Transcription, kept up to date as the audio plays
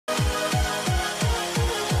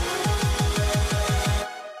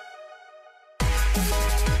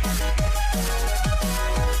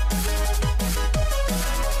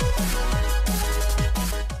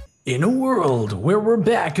In a world where we're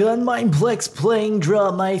back on Mindplex playing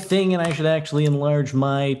Draw My Thing, and I should actually enlarge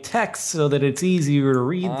my text so that it's easier to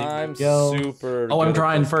read. There we I'm go. super Oh, I'm good at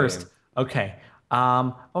drawing this first. game. Okay.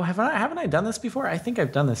 Oh, haven't I done this before? I think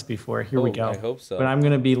I've done this before. Here we Oh, I go. hope But so. I'm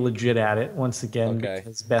gonna be legit at it once again Okay.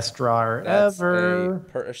 because best drawer That's a ever.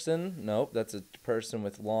 person. Nope, that's a person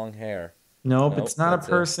with long hair. Nope, it's Nope, not a that's a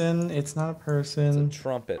person. It's not a it's a person.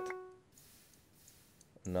 trumpet.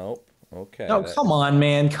 Nope. Okay, No, come that's on,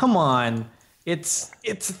 man. Come on. It's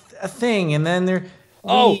a thing, and then there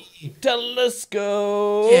Oh, we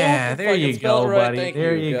telescope. yeah, If there I can you spell it go, right, buddy. thank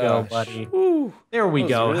There you. you go, Gosh. buddy. Whew. There That we was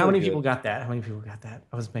go. How really many people good. got that? How many people got that?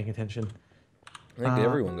 I wasn't paying attention. I think Uh,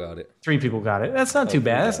 everyone got it. three people got it. That's not Oh, too three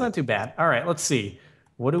bad. That's got not it. too bad. All right, let's see.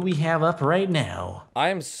 What do we have up right now?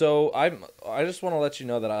 I just want to let you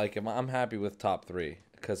know that I'm happy with top three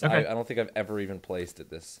because I Okay. don't think I've ever even placed at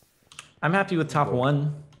this. I'm happy with top Book.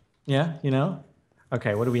 one. Yeah, you know?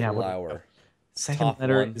 Okay, what do we have? What do we have? Flower. Second Top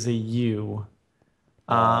letter one. is a U.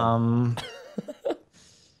 Um, Um,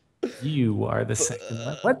 you are the second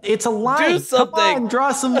letter. What? It's a line. do Come something. on,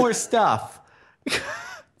 draw some more stuff. Uh,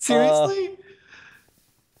 Seriously?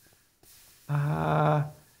 Uh,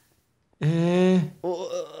 eh,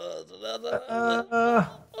 what uh,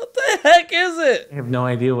 the heck is it? I have no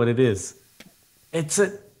idea what it is. It's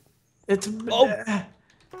a, it's, Oh, no.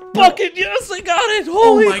 bucket! Yes, I got it! Oh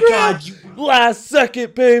Holy my crap! God! You, Last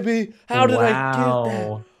second, baby. How did I get that?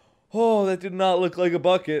 wow. Oh, that did not look like a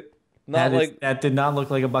bucket. Not like. That did not look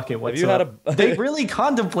like a bucket Have you had whatsoever. a? They really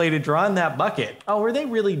contemplated drawing that bucket. Oh, were they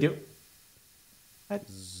really do? What?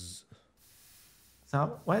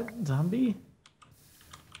 What? Zombie?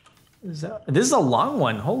 This is a long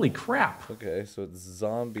one. Holy crap. Okay, so it's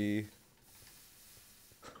zombie.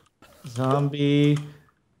 Zombie.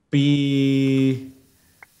 Be.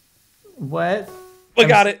 What? I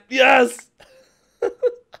got it. Yes.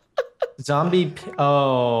 Zombie.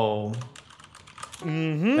 Oh.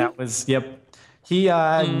 Mm-hmm. That was. Yep. He.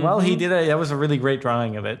 Well, he did it. That was a really great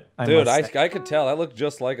drawing of it. Dude, Must say. I could tell. That looked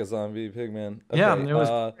just like a zombie pigman. Yeah, Okay. it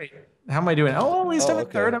was great. How am I doing? Oh, at least I'm in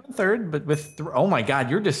third. Okay. I'm in third, but with oh my God,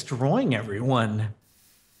 you're destroying everyone.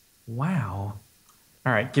 Wow.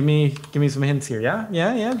 All right, give me some hints here. Yeah,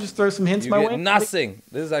 yeah, yeah. Just throw some hints You my get way. nothing.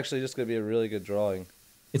 This is actually just gonna be a really good drawing.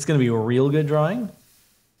 It's gonna be a real good drawing.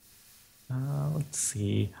 Let's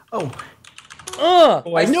see. Oh,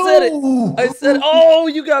 I said it. I said, oh,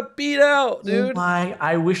 you got beat out, dude.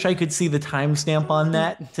 I wish I could see the timestamp on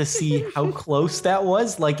that to see how close that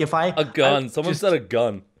was. Like if A gun. Someone just, said a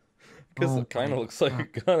gun. Because Oh it kind of my looks like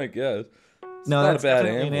a gun, I guess. It's no, not that's a bad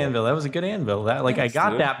definitely an anvil. anvil. That was a good anvil. That like Thanks, I got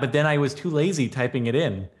dude. that, but then I was too lazy typing it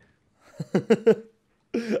in.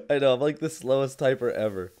 I know. I'm like the slowest typer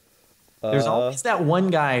ever. There's always that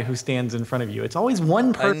one guy who stands in front of you. It's always one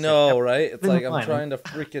I person. know, right? It's in like I'm line. trying to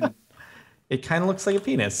freaking. It kind of looks like a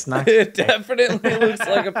penis. Not It definitely looks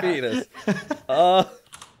like a penis. Uh.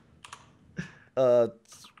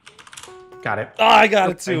 got it. Oh, I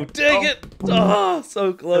got it too. Dang it! Oh,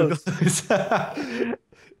 so close.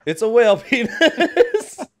 It's a whale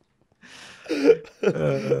penis.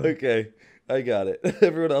 Okay, I got it.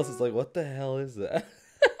 Everyone else is like, "What the hell is that?"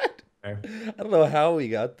 I don't know how we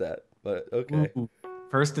got that, but okay. Ooh.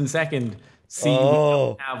 First and second. See, we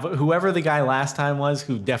Oh, don't have whoever the guy last time was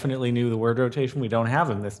who definitely knew the word rotation. We don't have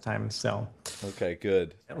him this time. So okay,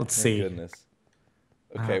 good. let's Thank see. goodness.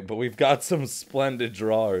 Okay, but we've got some splendid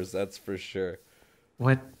drawers, that's for sure.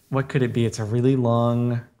 What could it be? It's a really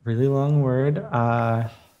long word.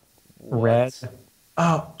 Red. What?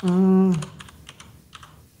 Oh,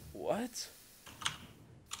 What?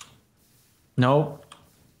 nope.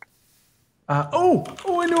 Oh,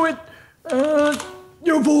 I knew it.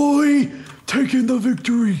 Your boy taking the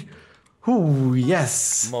victory. Oh,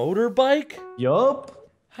 yes. Motorbike? Yup.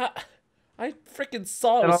 Ha I freaking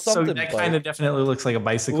saw it And was also, something that bike. kind of definitely looks like a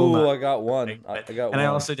bicycle. Ooh, not I got one. bike, I but- got and one. I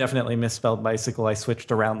also definitely misspelled bicycle. I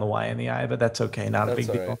switched around the Y and the I, but that's okay. Not a That's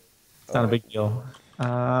big deal. alright. It's not a big deal.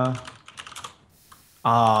 Wasn't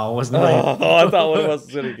Oh, my. I thought one of us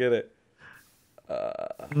was gonna get it.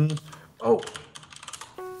 Oh,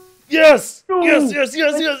 Yes! No! Yes, yes,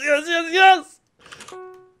 yes, yes, yes, yes, yes!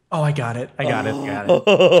 oh, I got it. I got it.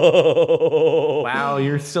 Oh. Wow,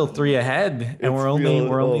 you're still 3 ahead, and It's we're only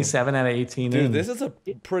real- 7 out of 18 Dude, in. this is a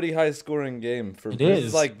pretty high scoring game. This is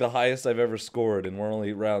is. like the highest I've ever scored, and we're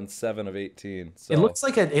only round 7 of 18. So. It looked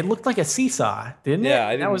like a seesaw, didn't it? Yeah,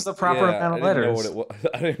 I didn't. That was the proper yeah, amount of I didn't know letters. what it was.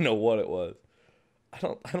 I didn't know what it was.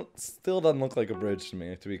 Still doesn't look like a bridge to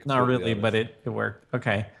me, to be completely Not really, honest. but it worked.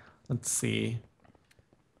 Okay, let's see.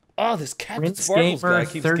 Oh, this Captain Prince Sparklez guy Gamer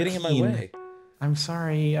keeps getting in my 13. way. I'm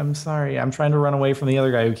sorry. I'm trying to run away from the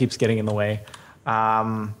other guy who keeps getting in the way.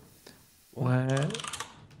 What?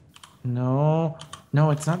 No.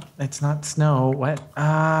 No, it's not. It's not snow. What?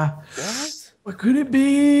 What? What could it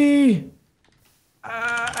be?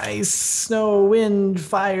 Ice, snow, wind,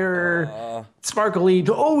 fire, sparkly.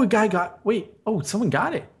 Oh, a guy got. Wait. Oh, someone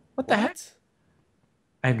got it. What the heck? What?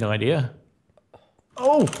 I have no idea.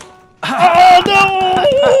 Oh. Oh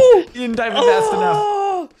no! You didn't dive it fast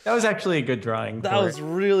enough. That was actually a good drawing. That was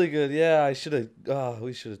really good. Yeah, I should have. Oh,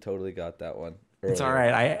 we should have totally got that one earlier. It's all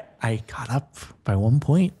right. I caught up by 1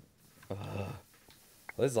 point.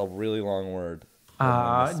 This is a really long word.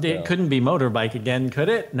 It couldn't be motorbike again, could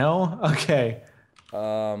it? No. Okay.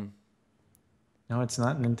 No, it's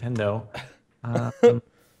not Nintendo.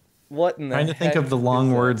 What in the Trying to think of the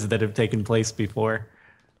long words that have taken place before.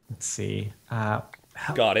 Let's see.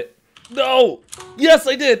 Got it. No! Yes,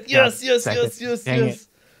 I did! Yes, yes, second. yes, yes, Dang yes.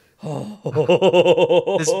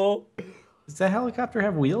 Does that helicopter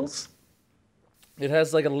have wheels? It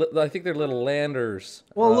has like I think they're little landers.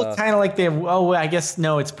 Well, it looks kind of like they have. Oh, I guess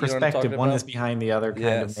no. It's You know what I'm perspective. talking One about? is behind the other,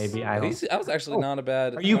 kind of maybe. I don't. That was actually not a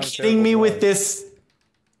bad. Are you not a kidding me terrible with drawing. this?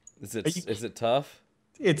 Is it tough?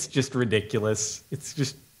 It's just ridiculous. It's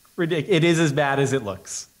just ridiculous. It is as bad as it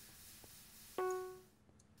looks.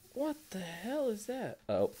 What the hell is that?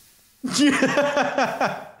 Oh. They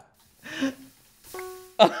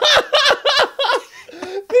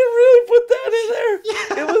really put that in there.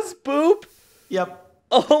 It was poop. Yep.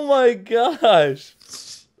 Oh my gosh.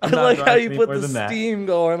 I like how you put the that. steam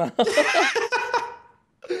going on.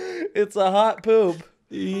 It's a hot poop.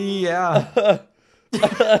 Yeah.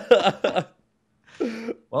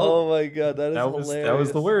 Well, Oh my god, that is hilarious. That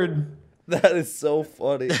was the word. That is so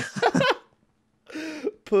funny.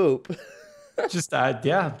 Poop. Just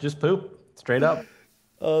just poop. Straight up.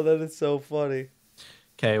 Oh, that is so funny.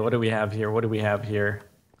 Okay, what do we have here? What do we have here?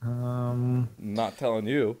 Not telling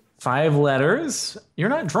you. 5 letters. You're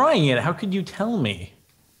not drawing it. How could you tell me?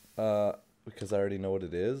 Because I already know what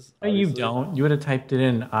it is. No, you don't. You would have typed it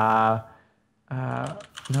in. No,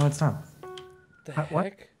 it's not. The heck?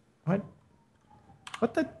 What?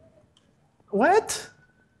 What the? What?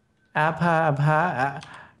 Apple.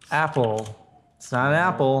 It's not an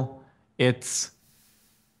apple. It's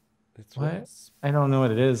what? I don't know what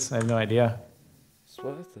it is. I have no idea.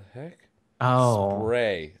 What the heck? Oh.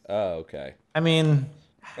 Spray. Oh, okay. I mean,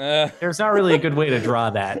 there's not really a good way to draw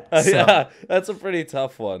that. So. Yeah, that's a pretty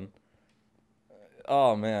tough one.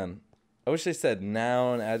 Oh, man. I wish they said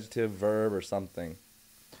noun, adjective, verb, or something.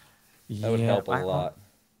 That would help a lot.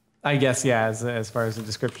 I guess, yeah, as far as the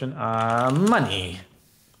description. Money.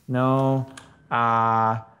 No.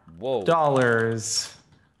 Whoa. Dollars.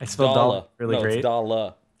 I spelled dollar really great. It's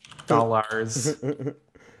dollar. Dollars.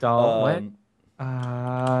 What?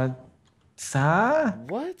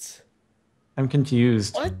 What? I'm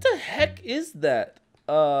confused. What the heck is that?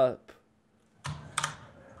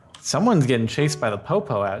 Someone's getting chased by the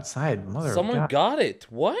popo outside. Mother Someone of God. got it.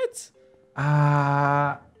 What?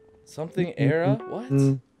 Something era? What?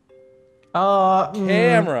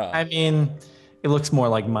 Camera. I mean, it looks more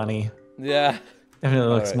like money. Yeah.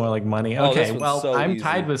 Definitely looks more like money. Oh, Okay, well, so I'm easy.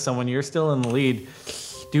 tied with someone. You're still in the lead.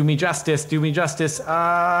 Do me justice. Do me justice. Boom.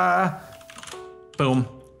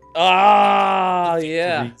 Ah,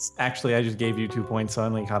 yeah. Actually, I just gave you 2 points, so I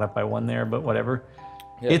only caught up by 1 there, but whatever.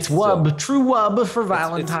 Yeah, it's Wub. True Wub for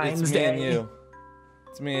Valentine's it's Day. Me and you.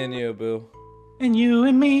 It's me and you, boo. And you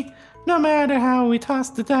and me, no matter how we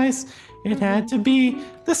tossed the dice, it had to be.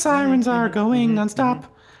 The sirens are going nonstop.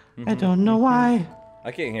 I don't know why.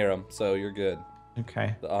 I can't hear them, so you're good.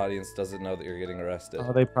 Okay. The audience doesn't know that you're getting arrested.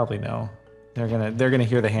 Oh, they probably know. They're gonna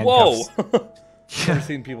hear the handcuffs. Whoa! I've never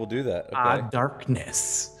seen people do that. Okay.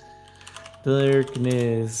 Darkness.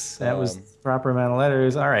 Darkness. That was proper amount of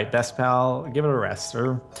letters. All right, best pal. Give it a rest,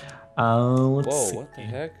 sir. Let's see. What the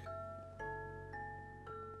heck?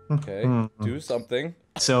 Okay, do something.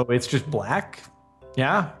 So it's just black.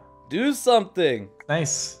 Yeah. Do something.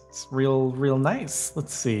 Nice. It's real nice.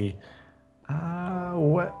 Let's see.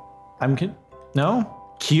 What?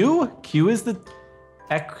 No. Q. Q is the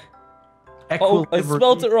Oh, I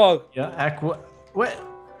spelled it wrong. Yeah. What?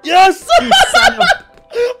 Yes! You son of.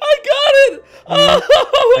 I got it!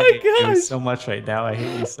 Oh my I hate you gosh! so much right now. I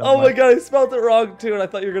hate you so Oh much. my god, I spelled it wrong too, and I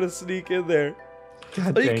thought you were gonna sneak in there.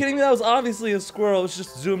 God Are you dang. kidding me? That was obviously a squirrel. It was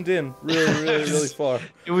just zoomed in really far.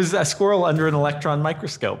 It was a squirrel under an electron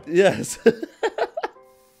microscope. Yes.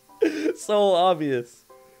 So obvious.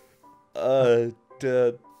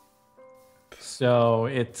 So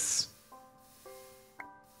it's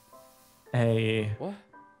a What?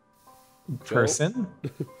 person.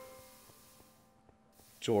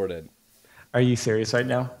 Jordan. Are you serious right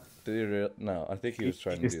now? Did he no, I think he was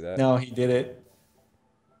trying to do that. No, he did it.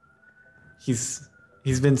 He's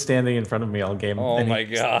been standing in front of me all game. Oh my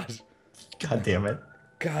gosh. God damn it.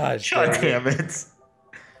 Gosh. God damn it.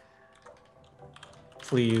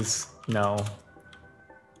 Please, no.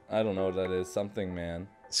 I don't know what that is. Something man.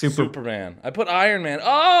 Superman. I put Iron Man.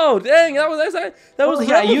 Oh, dang. That was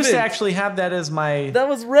relevant. I used to actually have that as my... That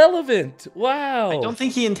was relevant. Wow. I don't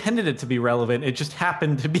think he intended it to be relevant. It just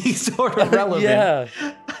happened to be sort of relevant. Yeah.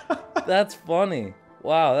 That's funny.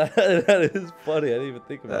 Wow, that is funny. I didn't even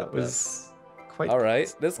think about that. That was quite... All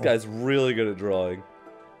right. This guy's really good at drawing.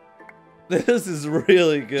 This is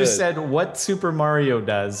really good. Just said what Super Mario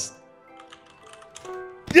does.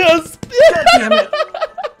 Yes! God damn it!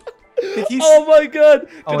 Oh my god!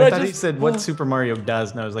 Oh, I thought he said what Super Mario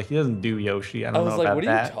does, and I was like, he doesn't do Yoshi. I don't know about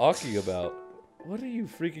that. I was like, what are you talking about? What are you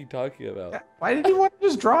freaking talking about? Why did he want to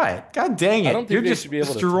just draw it? God dang it! I don't think You're they just should be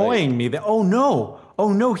able destroying me. Oh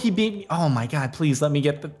no! He beat me. Oh my god! Please let me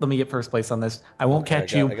get first place on this. I won't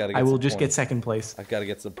catch you. I will just get second place. I've got to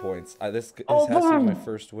get some points. This has to be my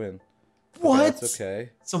first win. What? Okay, that's okay.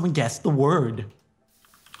 Someone guessed the word.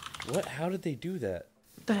 What? How did they do that?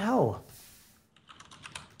 What the hell?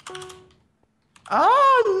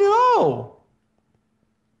 Oh no!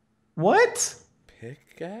 What?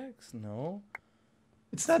 Pickaxe? No.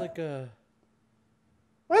 It's not like a...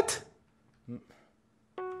 What?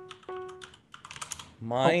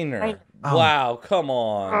 Miner. Oh. Wow, come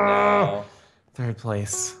on now. Third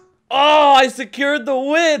place. Oh, I secured the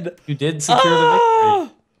win! You did secure the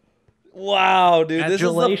victory. Wow, dude.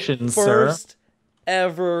 Congratulations, this is the first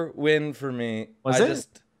ever win for me. Was it?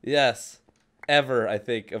 Yes. Ever, I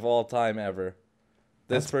think, of all time ever.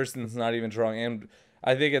 This person's not even drawing, and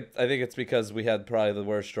I think it's because we had probably the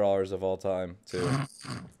worst drawers of all time too.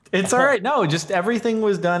 It's all right. No, just everything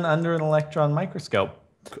was done under an electron microscope.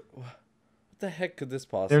 What the heck could this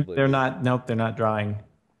possibly? They're not. Nope, they're not drawing.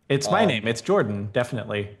 It's my name. It's Jordan,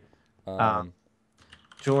 definitely.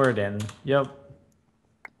 Jordan. Yep.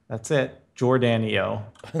 That's it. Jordanio.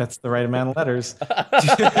 That's the right amount of letters.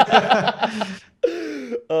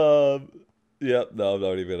 Yep. No, I'm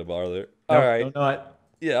not even gonna bother. All right. No, not.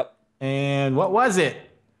 Yep. And what was it?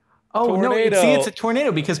 Oh, tornado. No, see, it's a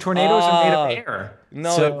tornado because tornadoes are made of air.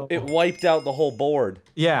 No, so... it wiped out the whole board.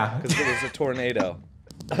 Yeah. Because it was a tornado.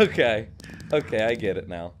 Okay. Okay, I get it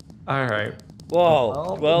now. All right.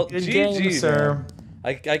 Whoa. Well, good GG, game, sir.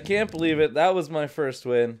 I can't believe it. That was my first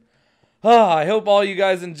win. I hope all you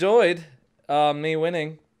guys enjoyed me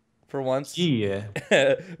winning for once. Yeah.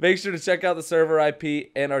 Make sure to check out the server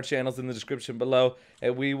IP and our channels in the description below.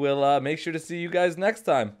 And we will make sure to see you guys next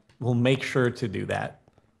time. We'll make sure to do that.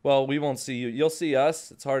 Well, we won't see you. You'll see us.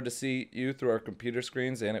 It's hard to see you through our computer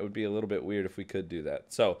screens, and it would be a little bit weird if we could do that.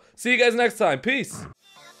 So, see you guys next time. Peace.